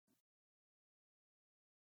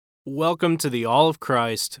Welcome to the All of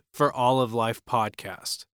Christ for All of Life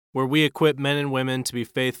podcast, where we equip men and women to be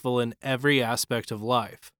faithful in every aspect of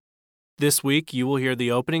life. This week, you will hear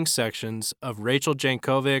the opening sections of Rachel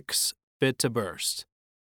Jankovic's Fit to Burst,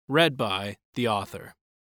 read by the author.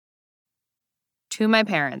 To my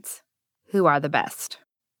parents, who are the best.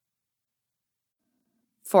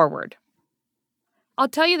 Forward. I'll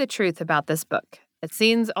tell you the truth about this book. It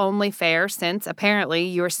seems only fair since, apparently,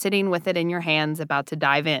 you are sitting with it in your hands about to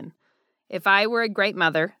dive in. If I were a great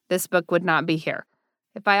mother, this book would not be here.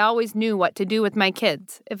 If I always knew what to do with my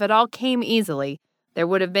kids, if it all came easily, there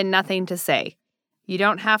would have been nothing to say. You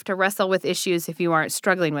don't have to wrestle with issues if you aren't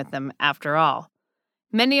struggling with them, after all.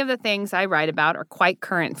 Many of the things I write about are quite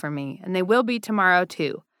current for me, and they will be tomorrow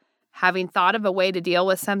too. Having thought of a way to deal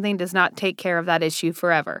with something does not take care of that issue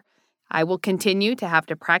forever. I will continue to have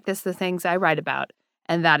to practice the things I write about,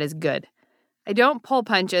 and that is good. I don't pull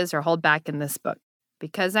punches or hold back in this book,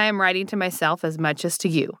 because I am writing to myself as much as to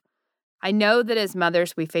you. I know that as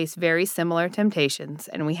mothers we face very similar temptations,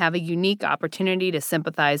 and we have a unique opportunity to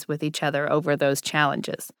sympathize with each other over those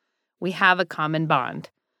challenges. We have a common bond.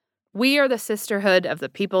 We are the sisterhood of the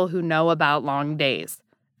people who know about long days.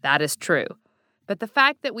 That is true. But the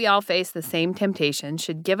fact that we all face the same temptation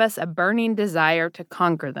should give us a burning desire to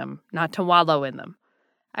conquer them, not to wallow in them.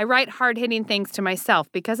 I write hard-hitting things to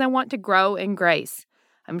myself because I want to grow in grace.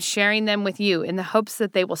 I'm sharing them with you in the hopes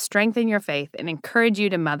that they will strengthen your faith and encourage you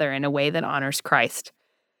to mother in a way that honors Christ.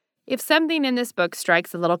 If something in this book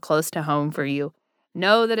strikes a little close to home for you,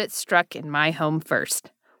 know that it struck in my home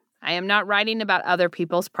first. I am not writing about other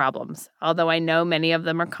people's problems, although I know many of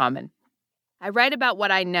them are common. I write about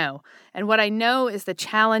what I know, and what I know is the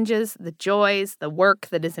challenges, the joys, the work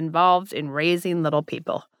that is involved in raising little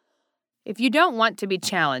people. If you don't want to be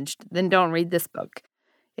challenged, then don't read this book.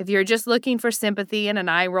 If you're just looking for sympathy and an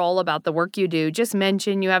eye roll about the work you do, just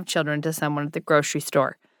mention you have children to someone at the grocery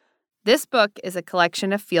store. This book is a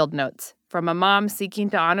collection of field notes from a mom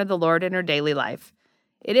seeking to honor the Lord in her daily life.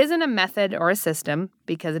 It isn't a method or a system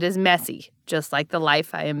because it is messy, just like the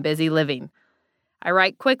life I am busy living. I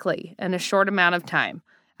write quickly in a short amount of time.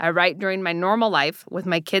 I write during my normal life with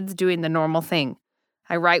my kids doing the normal thing.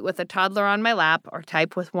 I write with a toddler on my lap or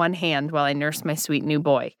type with one hand while I nurse my sweet new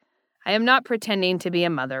boy. I am not pretending to be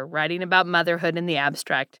a mother, writing about motherhood in the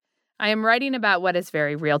abstract. I am writing about what is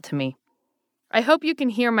very real to me. I hope you can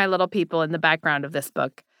hear my little people in the background of this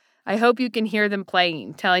book. I hope you can hear them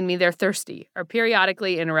playing, telling me they're thirsty, or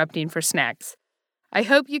periodically interrupting for snacks. I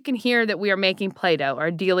hope you can hear that we are making Play-Doh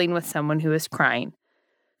or dealing with someone who is crying.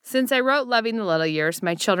 Since I wrote Loving the Little Years,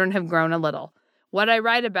 my children have grown a little. What I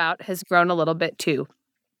write about has grown a little bit too.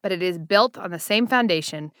 But it is built on the same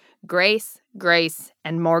foundation, grace, grace,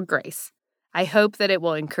 and more grace. I hope that it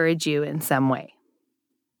will encourage you in some way.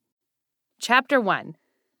 Chapter 1,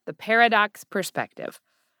 The Paradox Perspective.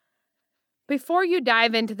 Before you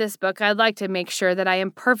dive into this book, I'd like to make sure that I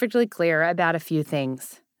am perfectly clear about a few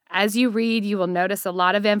things. As you read, you will notice a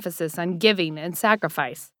lot of emphasis on giving and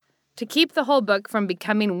sacrifice. To keep the whole book from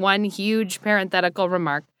becoming one huge parenthetical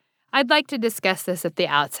remark, I'd like to discuss this at the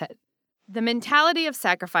outset. The mentality of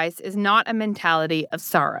sacrifice is not a mentality of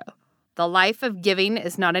sorrow. The life of giving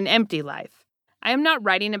is not an empty life. I am not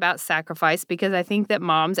writing about sacrifice because I think that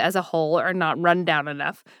moms as a whole are not run down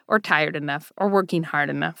enough, or tired enough, or working hard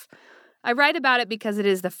enough. I write about it because it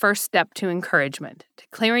is the first step to encouragement, to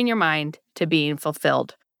clearing your mind, to being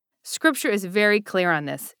fulfilled. Scripture is very clear on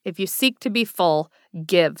this. If you seek to be full,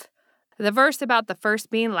 give. The verse about the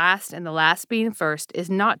first being last and the last being first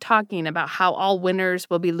is not talking about how all winners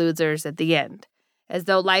will be losers at the end. As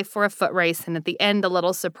though life were a foot race and at the end a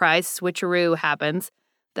little surprise switcheroo happens,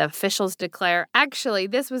 the officials declare, actually,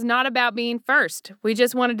 this was not about being first. We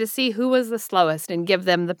just wanted to see who was the slowest and give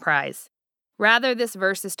them the prize. Rather, this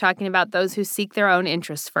verse is talking about those who seek their own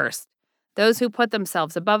interests first. Those who put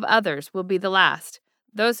themselves above others will be the last.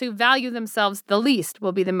 Those who value themselves the least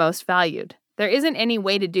will be the most valued. There isn't any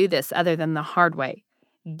way to do this other than the hard way.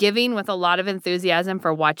 Giving with a lot of enthusiasm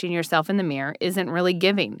for watching yourself in the mirror isn't really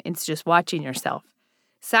giving, it's just watching yourself.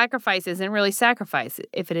 Sacrifice isn't really sacrifice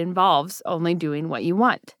if it involves only doing what you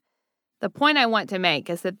want. The point I want to make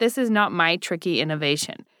is that this is not my tricky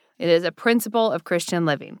innovation. It is a principle of Christian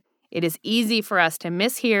living. It is easy for us to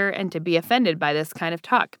mishear and to be offended by this kind of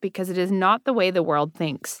talk because it is not the way the world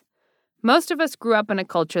thinks. Most of us grew up in a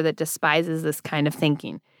culture that despises this kind of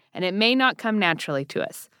thinking, and it may not come naturally to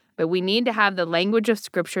us, but we need to have the language of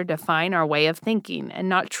Scripture define our way of thinking and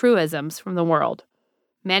not truisms from the world.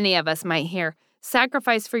 Many of us might hear,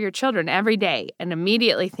 sacrifice for your children every day, and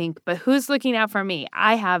immediately think, but who's looking out for me?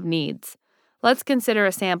 I have needs. Let's consider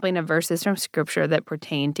a sampling of verses from Scripture that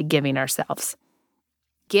pertain to giving ourselves.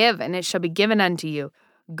 Give, and it shall be given unto you.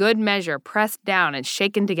 Good measure, pressed down and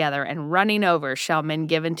shaken together, and running over shall men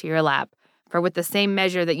give into your lap. For with the same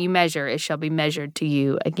measure that you measure, it shall be measured to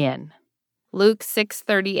you again. Luke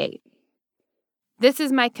 6:38. This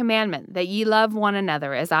is my commandment, that ye love one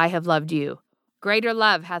another as I have loved you. Greater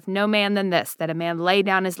love hath no man than this, that a man lay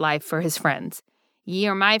down his life for his friends. Ye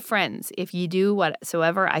are my friends, if ye do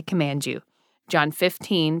whatsoever I command you. John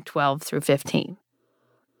 15:12-15.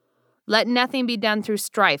 Let nothing be done through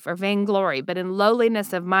strife or vainglory, but in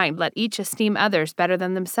lowliness of mind let each esteem others better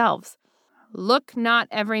than themselves. Look not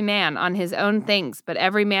every man on his own things, but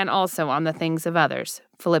every man also on the things of others.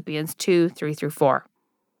 Philippians 2:3-4.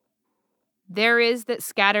 There is that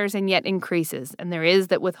scatters and yet increases, and there is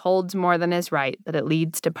that withholds more than is right, that it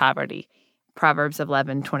leads to poverty. Proverbs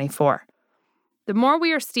 11:24. The more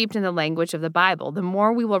we are steeped in the language of the Bible, the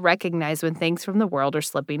more we will recognize when things from the world are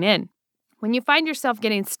slipping in. When you find yourself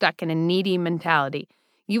getting stuck in a needy mentality,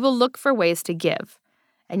 you will look for ways to give.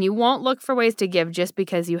 And you won't look for ways to give just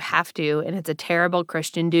because you have to, and it's a terrible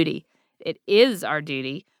Christian duty. It is our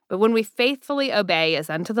duty, but when we faithfully obey as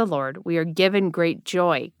unto the Lord, we are given great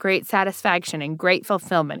joy, great satisfaction, and great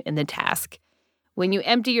fulfillment in the task. When you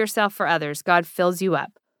empty yourself for others, God fills you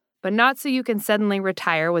up, but not so you can suddenly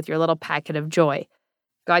retire with your little packet of joy.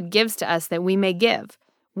 God gives to us that we may give.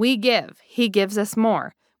 We give, He gives us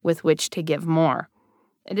more, with which to give more.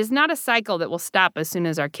 It is not a cycle that will stop as soon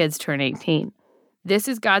as our kids turn 18. This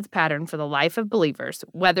is God's pattern for the life of believers,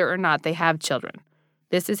 whether or not they have children.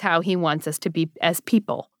 This is how He wants us to be as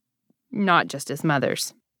people, not just as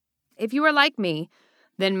mothers. If you are like me,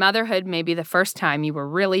 then motherhood may be the first time you were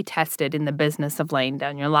really tested in the business of laying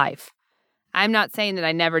down your life. I'm not saying that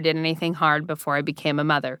I never did anything hard before I became a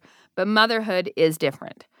mother, but motherhood is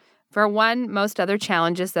different. For one, most other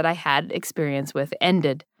challenges that I had experience with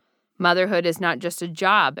ended. Motherhood is not just a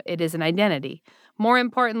job, it is an identity. More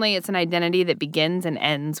importantly, it's an identity that begins and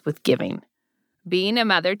ends with giving. Being a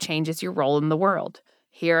mother changes your role in the world.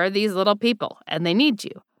 Here are these little people, and they need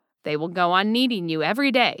you. They will go on needing you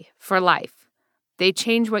every day for life. They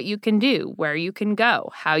change what you can do, where you can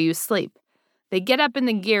go, how you sleep. They get up in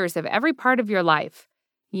the gears of every part of your life.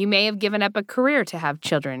 You may have given up a career to have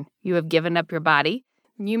children. You have given up your body.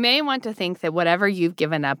 You may want to think that whatever you've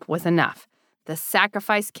given up was enough. The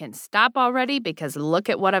sacrifice can stop already because look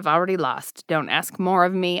at what I've already lost. Don't ask more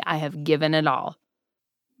of me. I have given it all.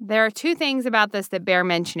 There are two things about this that bear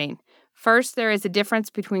mentioning. First, there is a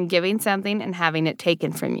difference between giving something and having it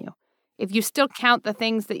taken from you. If you still count the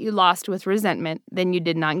things that you lost with resentment, then you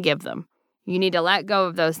did not give them. You need to let go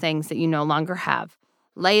of those things that you no longer have.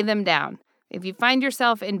 Lay them down. If you find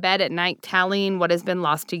yourself in bed at night tallying what has been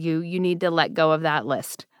lost to you, you need to let go of that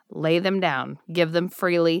list. Lay them down, give them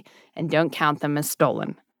freely, and don't count them as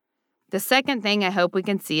stolen. The second thing I hope we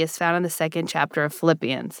can see is found in the second chapter of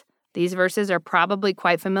Philippians. These verses are probably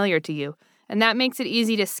quite familiar to you, and that makes it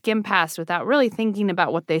easy to skim past without really thinking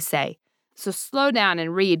about what they say. So slow down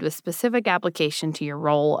and read with specific application to your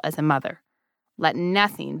role as a mother. Let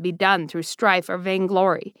nothing be done through strife or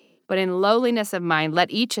vainglory, but in lowliness of mind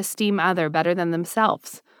let each esteem other better than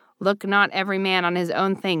themselves. Look not every man on his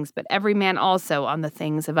own things, but every man also on the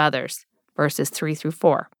things of others. Verses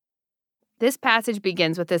 3-4. This passage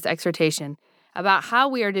begins with this exhortation about how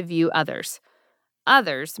we are to view others.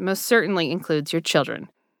 Others most certainly includes your children.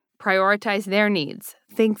 Prioritize their needs.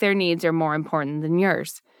 Think their needs are more important than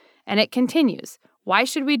yours. And it continues. Why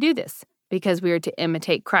should we do this? Because we are to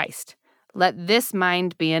imitate Christ. Let this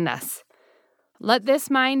mind be in us. Let this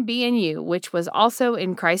mind be in you, which was also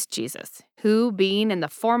in Christ Jesus, who, being in the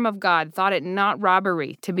form of God, thought it not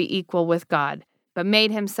robbery to be equal with God, but made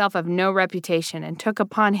himself of no reputation, and took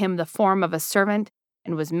upon him the form of a servant,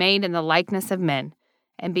 and was made in the likeness of men.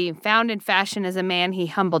 And being found in fashion as a man, he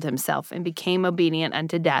humbled himself, and became obedient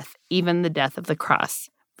unto death, even the death of the cross.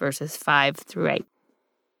 Verses 5-8.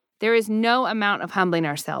 There is no amount of humbling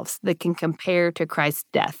ourselves that can compare to Christ's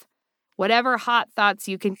death. Whatever hot thoughts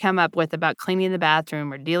you can come up with about cleaning the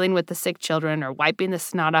bathroom or dealing with the sick children or wiping the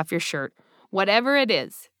snot off your shirt, whatever it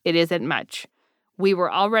isn't much. We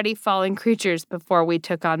were already fallen creatures before we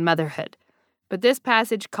took on motherhood. But this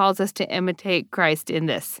passage calls us to imitate Christ in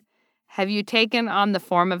this. Have you taken on the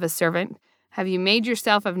form of a servant? Have you made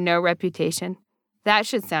yourself of no reputation? That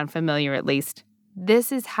should sound familiar at least.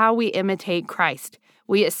 This is how we imitate Christ.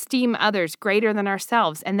 We esteem others greater than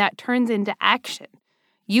ourselves, and that turns into action.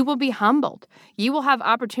 You will be humbled. You will have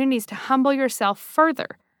opportunities to humble yourself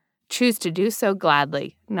further. Choose to do so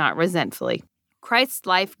gladly, not resentfully. Christ's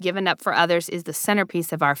life given up for others is the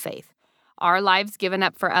centerpiece of our faith. Our lives given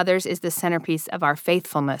up for others is the centerpiece of our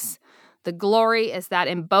faithfulness. The glory is that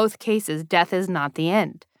in both cases, death is not the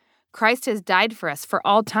end. Christ has died for us for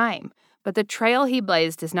all time, but the trail he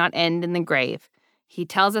blazed does not end in the grave. He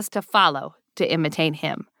tells us to follow, to imitate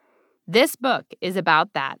him. This book is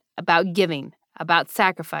about that, about giving, about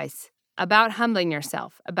sacrifice, about humbling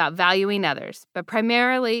yourself, about valuing others, but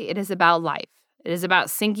primarily it is about life. It is about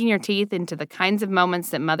sinking your teeth into the kinds of moments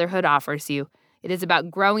that motherhood offers you. It is about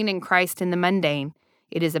growing in Christ in the mundane.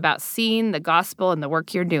 It is about seeing the gospel in the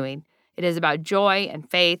work you're doing. It is about joy and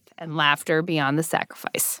faith and laughter beyond the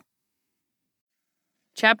sacrifice.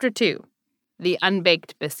 Chapter 2, The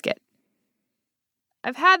Unbaked Biscuit.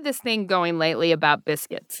 I've had this thing going lately about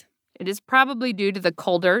biscuits. It is probably due to the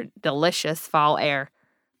colder, delicious fall air.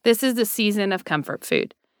 This is the season of comfort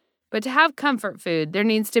food. But to have comfort food, there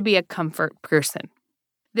needs to be a comfort person.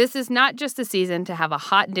 This is not just the season to have a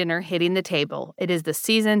hot dinner hitting the table. It is the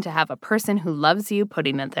season to have a person who loves you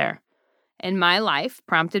putting it there. In my life,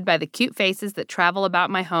 prompted by the cute faces that travel about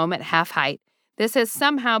my home at half height, this has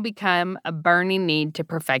somehow become a burning need to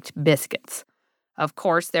perfect biscuits. Of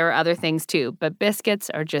course, there are other things too, but biscuits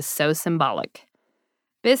are just so symbolic.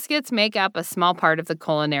 Biscuits make up a small part of the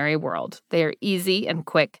culinary world. They are easy and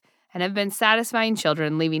quick, and have been satisfying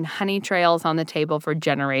children, leaving honey trails on the table for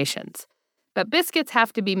generations. But biscuits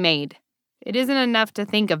have to be made. It isn't enough to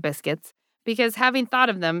think of biscuits, because having thought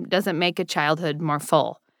of them doesn't make a childhood more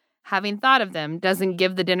full. Having thought of them doesn't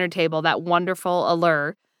give the dinner table that wonderful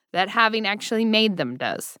allure that having actually made them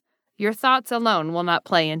does. Your thoughts alone will not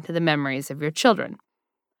play into the memories of your children.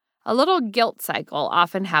 A little guilt cycle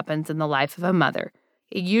often happens in the life of a mother.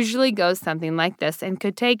 It usually goes something like this and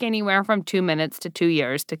could take anywhere from 2 minutes to 2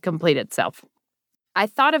 years to complete itself. I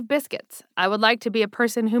thought of biscuits. I would like to be a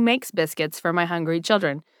person who makes biscuits for my hungry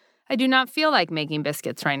children. I do not feel like making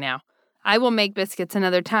biscuits right now. I will make biscuits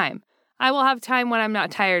another time. I will have time when I'm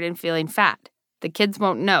not tired and feeling fat. The kids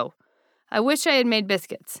won't know. I wish I had made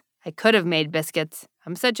biscuits. I could have made biscuits.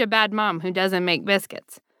 I'm such a bad mom who doesn't make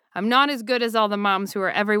biscuits. I'm not as good as all the moms who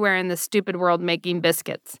are everywhere in this stupid world making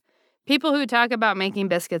biscuits. People who talk about making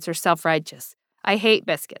biscuits are self-righteous. I hate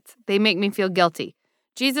biscuits. They make me feel guilty.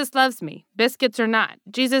 Jesus loves me. Biscuits or not.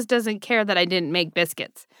 Jesus doesn't care that I didn't make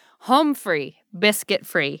biscuits. Home free, biscuit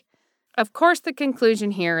free. Of course, the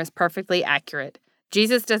conclusion here is perfectly accurate.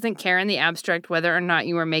 Jesus doesn't care in the abstract whether or not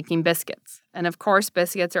you are making biscuits. And of course,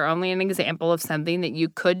 biscuits are only an example of something that you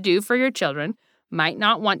could do for your children, might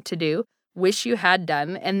not want to do, wish you had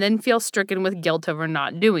done, and then feel stricken with guilt over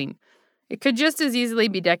not doing. It could just as easily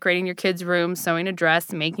be decorating your kids' room, sewing a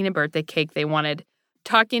dress, making a birthday cake they wanted,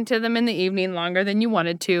 talking to them in the evening longer than you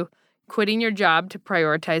wanted to, quitting your job to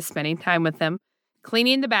prioritize spending time with them,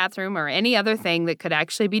 cleaning the bathroom, or any other thing that could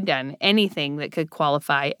actually be done, anything that could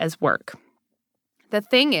qualify as work. The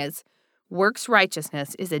thing is, works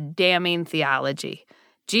righteousness is a damning theology.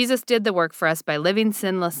 Jesus did the work for us by living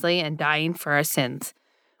sinlessly and dying for our sins.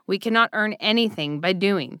 We cannot earn anything by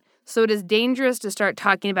doing. So it is dangerous to start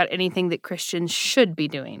talking about anything that Christians should be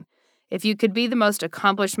doing. If you could be the most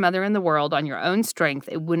accomplished mother in the world on your own strength,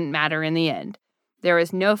 it wouldn't matter in the end. There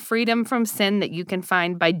is no freedom from sin that you can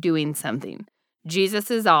find by doing something. Jesus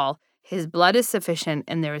is all, his blood is sufficient,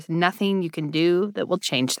 and there is nothing you can do that will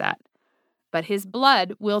change that. But his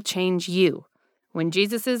blood will change you. When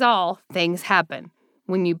Jesus is all, things happen.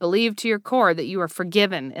 When you believe to your core that you are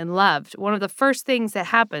forgiven and loved, one of the first things that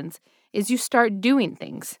happens is you start doing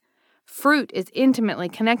things. Fruit is intimately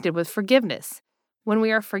connected with forgiveness. When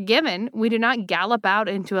we are forgiven, we do not gallop out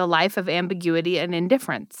into a life of ambiguity and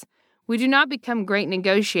indifference. We do not become great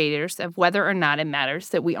negotiators of whether or not it matters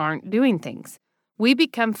that we aren't doing things. We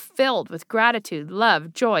become filled with gratitude,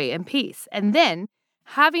 love, joy, and peace. And then,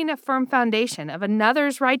 having a firm foundation of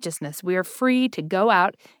another's righteousness, we are free to go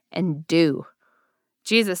out and do.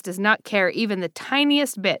 Jesus does not care even the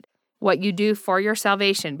tiniest bit what you do for your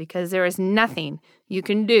salvation, because there is nothing you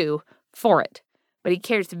can do for it. But he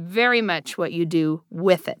cares very much what you do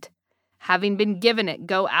with it. Having been given it,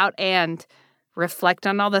 go out and reflect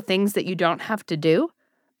on all the things that you don't have to do.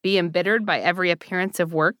 Be embittered by every appearance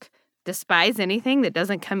of work. Despise anything that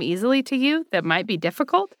doesn't come easily to you that might be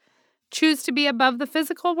difficult. Choose to be above the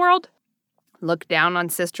physical world. Look down on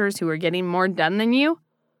sisters who are getting more done than you.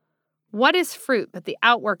 What is fruit but the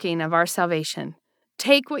outworking of our salvation?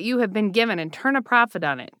 Take what you have been given and turn a profit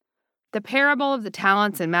on it. The parable of the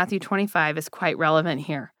talents in Matthew 25 is quite relevant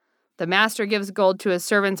here. The master gives gold to his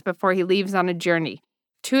servants before he leaves on a journey.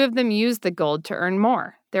 2 of them use the gold to earn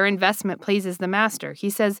more. Their investment pleases the master. He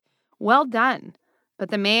says, "Well done." But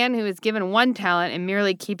the man who is given 1 talent and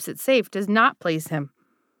merely keeps it safe does not please him.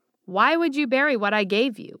 Why would you bury what I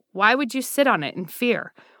gave you? Why would you sit on it in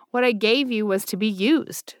fear? What I gave you was to be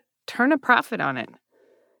used. Turn a profit on it.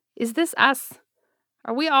 Is this us?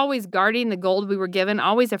 Are we always guarding the gold we were given,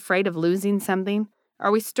 always afraid of losing something?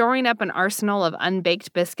 Are we storing up an arsenal of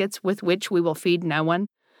unbaked biscuits with which we will feed no one?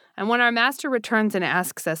 And when our master returns and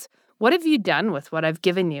asks us, "What have you done with what I've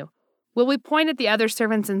given you?" will we point at the other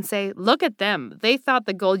servants and say, "Look at them. They thought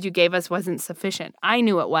the gold you gave us wasn't sufficient. I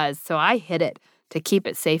knew it was, so I hid it to keep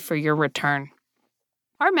it safe for your return."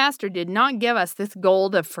 Our master did not give us this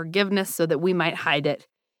gold of forgiveness so that we might hide it.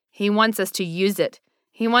 He wants us to use it.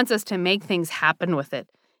 He wants us to make things happen with it.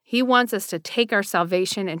 He wants us to take our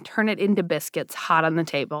salvation and turn it into biscuits hot on the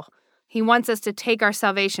table. He wants us to take our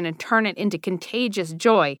salvation and turn it into contagious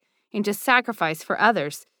joy, into sacrifice for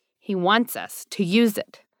others. He wants us to use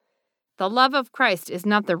it. The love of Christ is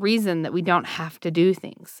not the reason that we don't have to do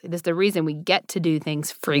things. It is the reason we get to do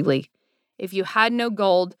things freely. If you had no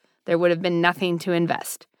gold, there would have been nothing to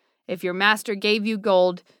invest. If your master gave you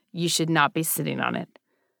gold, you should not be sitting on it.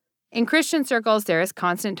 In Christian circles, there is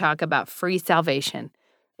constant talk about free salvation.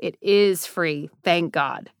 It is free, thank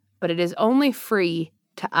God, but it is only free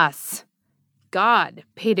to us. God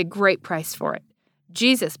paid a great price for it.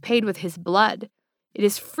 Jesus paid with his blood. It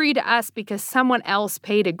is free to us because someone else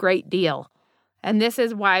paid a great deal. And this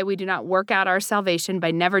is why we do not work out our salvation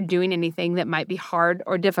by never doing anything that might be hard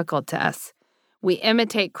or difficult to us. We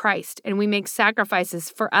imitate Christ and we make sacrifices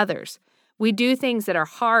for others. We do things that are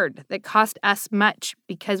hard, that cost us much,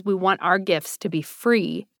 because we want our gifts to be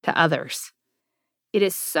free to others. It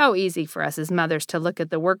is so easy for us as mothers to look at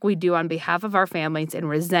the work we do on behalf of our families and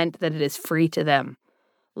resent that it is free to them.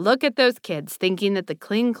 Look at those kids thinking that the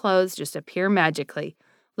clean clothes just appear magically.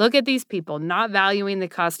 Look at these people not valuing the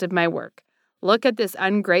cost of my work. Look at this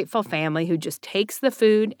ungrateful family who just takes the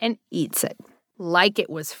food and eats it, like it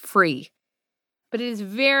was free. But it is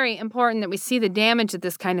very important that we see the damage that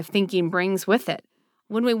this kind of thinking brings with it.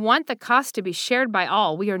 When we want the cost to be shared by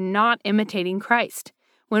all, we are not imitating Christ.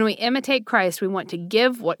 When we imitate Christ, we want to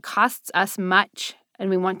give what costs us much, and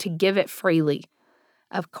we want to give it freely.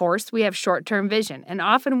 Of course, we have short-term vision, and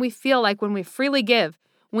often we feel like when we freely give,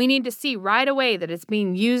 we need to see right away that it's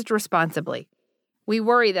being used responsibly. We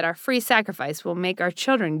worry that our free sacrifice will make our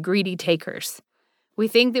children greedy takers. We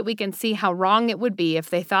think that we can see how wrong it would be if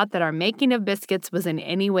they thought that our making of biscuits was in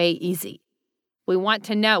any way easy. We want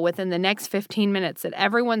to know within the next 15 minutes that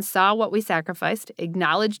everyone saw what we sacrificed,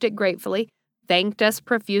 acknowledged it gratefully, thanked us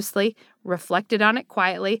profusely, reflected on it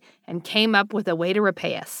quietly, and came up with a way to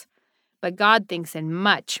repay us. But God thinks in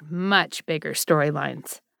much, much bigger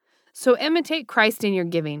storylines. So imitate Christ in your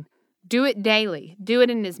giving. Do it daily. Do it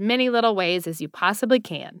in as many little ways as you possibly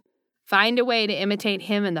can. Find a way to imitate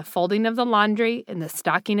him in the folding of the laundry, in the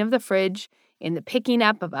stocking of the fridge, in the picking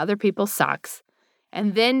up of other people's socks.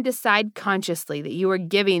 And then decide consciously that you are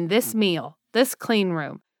giving this meal, this clean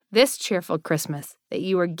room, this cheerful Christmas, that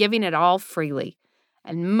you are giving it all freely.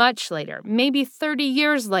 And much later, maybe 30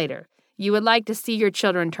 years later, you would like to see your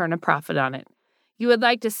children turn a profit on it. You would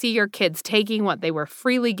like to see your kids taking what they were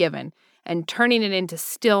freely given and turning it into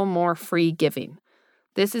still more free giving.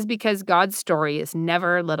 This is because God's story is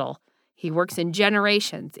never little. He works in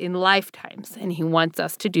generations, in lifetimes, and he wants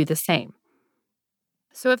us to do the same.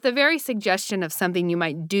 So if the very suggestion of something you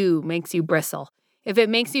might do makes you bristle, if it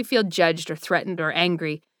makes you feel judged or threatened or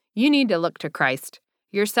angry, you need to look to Christ.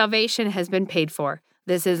 Your salvation has been paid for.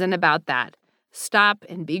 This isn't about that. Stop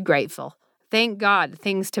and be grateful. Thank God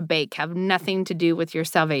things to bake have nothing to do with your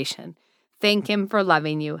salvation. Thank him for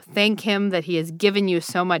loving you. Thank him that he has given you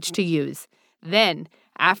so much to use. Then,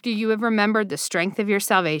 after you have remembered the strength of your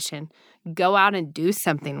salvation, go out and do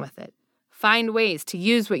something with it. Find ways to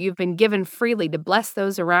use what you've been given freely to bless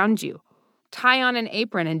those around you. Tie on an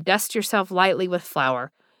apron and dust yourself lightly with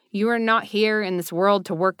flour. You are not here in this world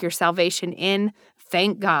to work your salvation in.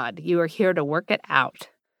 Thank God you are here to work it out.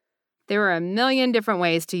 There are a million different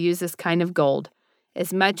ways to use this kind of gold.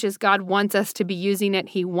 As much as God wants us to be using it,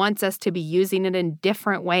 he wants us to be using it in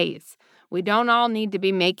different ways. We don't all need to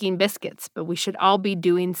be making biscuits, but we should all be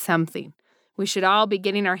doing something. We should all be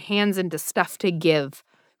getting our hands into stuff to give.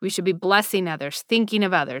 We should be blessing others, thinking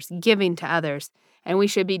of others, giving to others, and we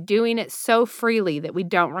should be doing it so freely that we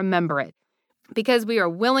don't remember it, because we are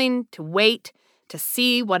willing to wait to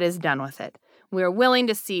see what is done with it. We are willing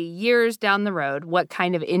to see years down the road what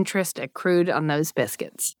kind of interest accrued on those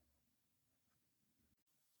biscuits.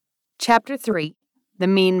 Chapter 3, The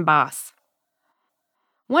Mean Boss.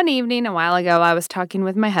 One evening a while ago, I was talking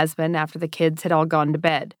with my husband after the kids had all gone to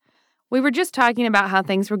bed. We were just talking about how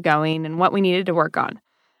things were going and what we needed to work on.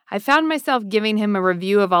 I found myself giving him a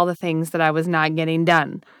review of all the things that I was not getting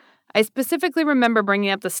done. I specifically remember bringing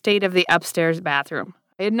up the state of the upstairs bathroom.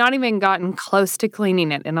 I had not even gotten close to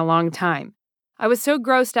cleaning it in a long time. I was so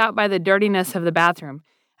grossed out by the dirtiness of the bathroom,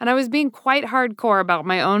 and I was being quite hardcore about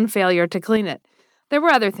my own failure to clean it. There were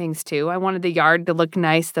other things, too. I wanted the yard to look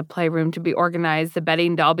nice, the playroom to be organized, the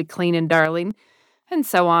bedding doll be clean and darling, and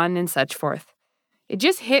so on and such forth. It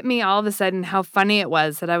just hit me all of a sudden how funny it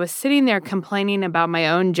was that I was sitting there complaining about my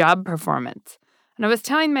own job performance. And I was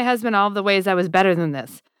telling my husband all of the ways I was better than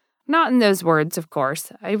this. Not in those words, of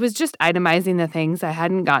course. I was just itemizing the things I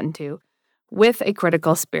hadn't gotten to with a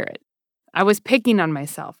critical spirit. I was picking on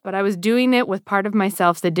myself, but I was doing it with part of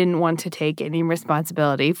myself that didn't want to take any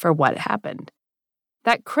responsibility for what happened.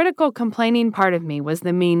 That critical complaining part of me was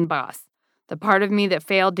the mean boss. The part of me that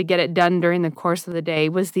failed to get it done during the course of the day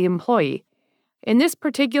was the employee. In this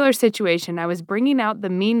particular situation, I was bringing out the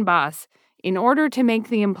mean boss in order to make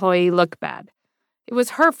the employee look bad. It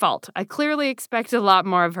was her fault. I clearly expected a lot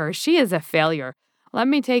more of her. She is a failure. Let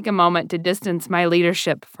me take a moment to distance my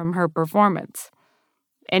leadership from her performance.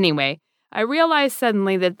 Anyway, I realized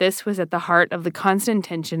suddenly that this was at the heart of the constant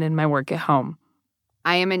tension in my work at home.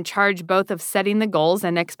 I am in charge both of setting the goals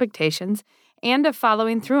and expectations and of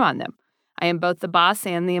following through on them. I am both the boss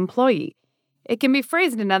and the employee. It can be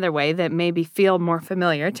phrased another way that maybe feel more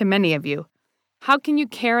familiar to many of you. How can you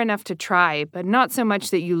care enough to try, but not so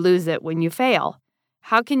much that you lose it when you fail?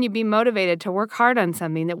 How can you be motivated to work hard on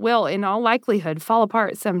something that will, in all likelihood, fall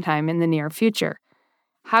apart sometime in the near future?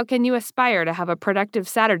 How can you aspire to have a productive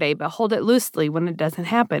Saturday but hold it loosely when it doesn't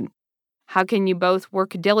happen? How can you both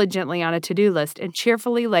work diligently on a to-do list and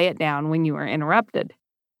cheerfully lay it down when you are interrupted?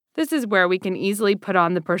 This is where we can easily put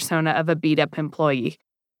on the persona of a beat-up employee.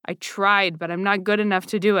 I tried, but I'm not good enough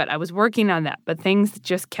to do it. I was working on that, but things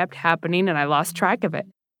just kept happening and I lost track of it.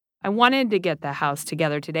 I wanted to get the house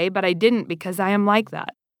together today, but I didn't because I am like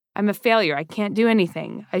that. I'm a failure. I can't do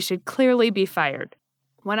anything. I should clearly be fired.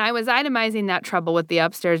 When I was itemizing that trouble with the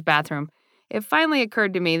upstairs bathroom, it finally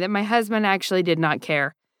occurred to me that my husband actually did not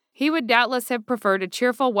care. He would doubtless have preferred a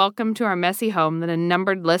cheerful welcome to our messy home than a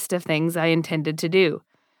numbered list of things I intended to do.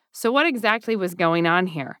 So what exactly was going on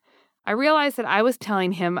here? I realized that I was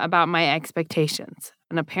telling him about my expectations,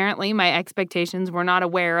 and apparently my expectations were not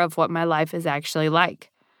aware of what my life is actually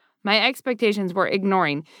like. My expectations were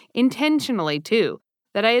ignoring, intentionally too,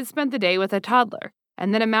 that I had spent the day with a toddler,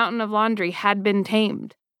 and that a mountain of laundry had been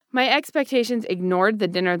tamed. My expectations ignored the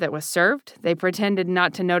dinner that was served. They pretended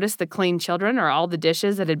not to notice the clean children or all the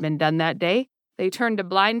dishes that had been done that day. They turned a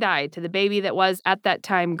blind eye to the baby that was, at that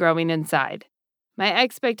time, growing inside. My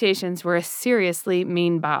expectations were a seriously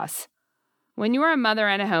mean boss. When you are a mother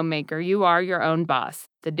and a homemaker, you are your own boss.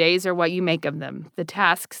 The days are what you make of them. The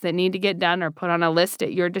tasks that need to get done are put on a list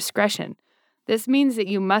at your discretion. This means that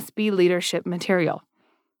you must be leadership material.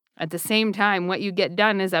 At the same time, what you get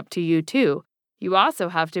done is up to you, too. You also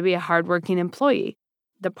have to be a hardworking employee.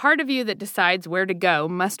 The part of you that decides where to go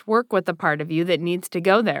must work with the part of you that needs to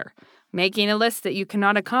go there. Making a list that you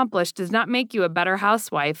cannot accomplish does not make you a better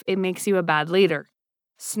housewife, it makes you a bad leader.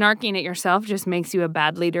 Snarking at yourself just makes you a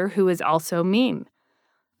bad leader who is also mean.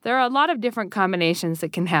 There are a lot of different combinations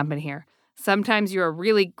that can happen here. Sometimes you're a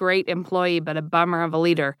really great employee but a bummer of a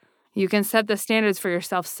leader. You can set the standards for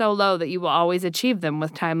yourself so low that you will always achieve them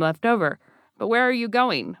with time left over. But where are you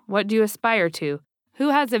going? What do you aspire to? Who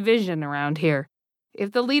has a vision around here?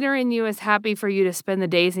 If the leader in you is happy for you to spend the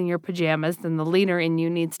days in your pajamas, then the leader in you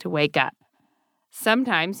needs to wake up.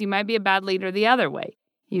 Sometimes you might be a bad leader the other way.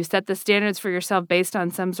 You set the standards for yourself based on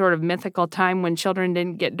some sort of mythical time when children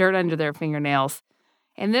didn't get dirt under their fingernails.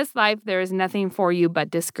 In this life, there is nothing for you but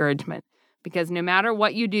discouragement, because no matter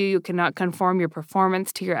what you do, you cannot conform your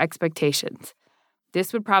performance to your expectations.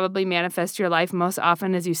 This would probably manifest your life most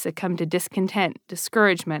often as you succumb to discontent,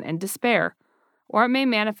 discouragement, and despair, or it may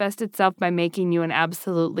manifest itself by making you an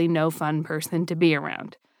absolutely no-fun person to be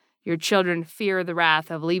around. Your children fear the wrath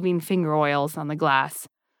of leaving finger oils on the glass.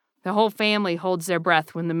 The whole family holds their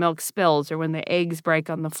breath when the milk spills or when the eggs break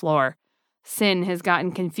on the floor. Sin has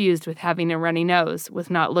gotten confused with having a runny nose,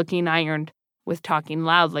 with not looking ironed, with talking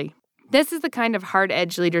loudly. This is the kind of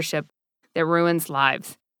hard-edged leadership that ruins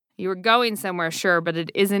lives. You are going somewhere, sure, but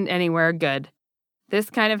it isn't anywhere good.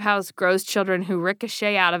 This kind of house grows children who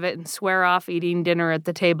ricochet out of it and swear off eating dinner at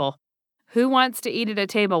the table. Who wants to eat at a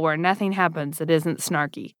table where nothing happens that isn't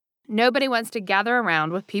snarky? Nobody wants to gather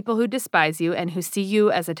around with people who despise you and who see you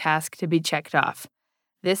as a task to be checked off.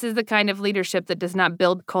 This is the kind of leadership that does not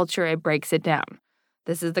build culture, it breaks it down.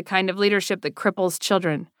 This is the kind of leadership that cripples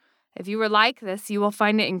children. If you are like this, you will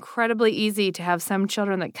find it incredibly easy to have some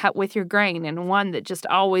children that cut with your grain and one that just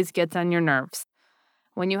always gets on your nerves.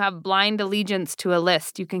 When you have blind allegiance to a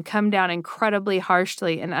list, you can come down incredibly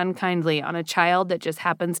harshly and unkindly on a child that just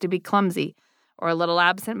happens to be clumsy, or a little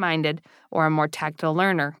absent-minded, or a more tactile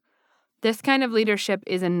learner. This kind of leadership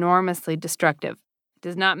is enormously destructive. It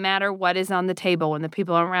does not matter what is on the table when the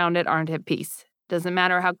people around it aren't at peace. It doesn't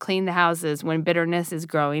matter how clean the house is when bitterness is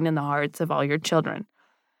growing in the hearts of all your children.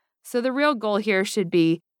 So the real goal here should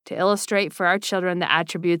be to illustrate for our children the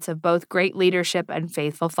attributes of both great leadership and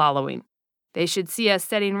faithful following. They should see us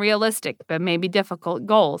setting realistic but maybe difficult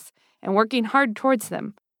goals and working hard towards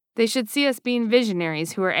them. They should see us being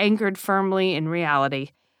visionaries who are anchored firmly in reality.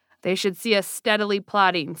 They should see us steadily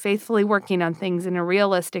plotting, faithfully working on things in a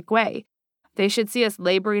realistic way. They should see us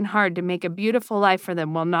laboring hard to make a beautiful life for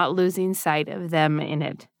them while not losing sight of them in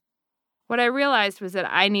it. What I realized was that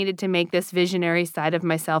I needed to make this visionary side of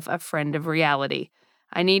myself a friend of reality.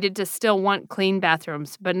 I needed to still want clean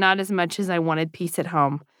bathrooms, but not as much as I wanted peace at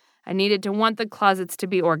home. I needed to want the closets to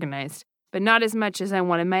be organized, but not as much as I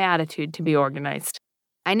wanted my attitude to be organized.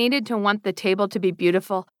 I needed to want the table to be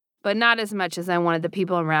beautiful, but not as much as I wanted the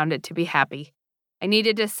people around it to be happy. I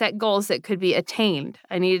needed to set goals that could be attained.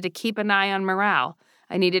 I needed to keep an eye on morale.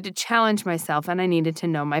 I needed to challenge myself, and I needed to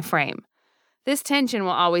know my frame. This tension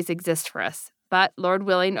will always exist for us, but, Lord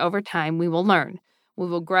willing, over time we will learn. We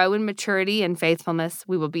will grow in maturity and faithfulness.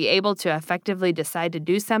 We will be able to effectively decide to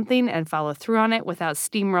do something and follow through on it without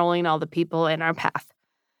steamrolling all the people in our path.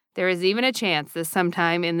 There is even a chance that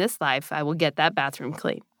sometime in this life I will get that bathroom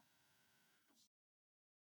clean.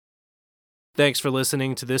 Thanks for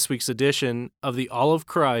listening to this week's edition of the All of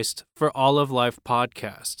Christ for All of Life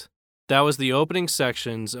podcast. That was the opening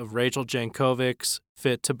sections of Rachel Jankovic's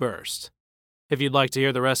Fit to Burst. If you'd like to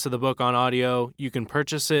hear the rest of the book on audio, you can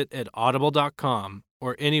purchase it at audible.com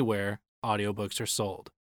or anywhere audiobooks are sold.